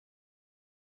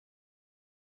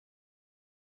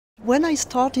When I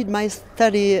started my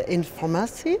study in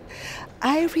pharmacy,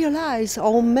 I realized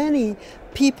how many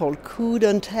people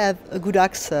couldn't have a good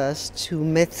access to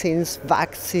medicines,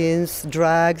 vaccines,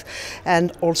 drugs,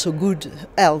 and also good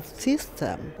health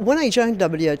system. When I joined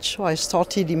WHO, I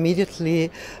started immediately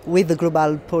with the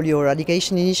Global Polio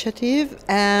Eradication Initiative,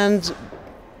 and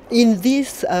in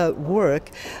this work,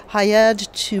 I had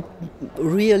to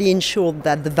really ensure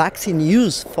that the vaccine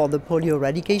used for the polio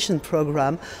eradication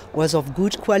program was of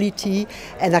good quality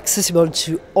and accessible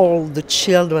to all the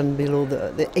children below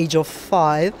the age of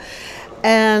 5.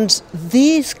 And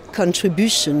this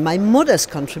contribution, my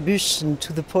modest contribution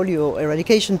to the polio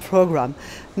eradication program,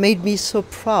 made me so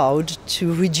proud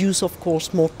to reduce, of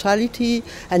course, mortality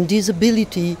and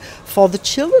disability for the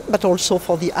children, but also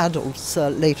for the adults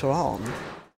later on.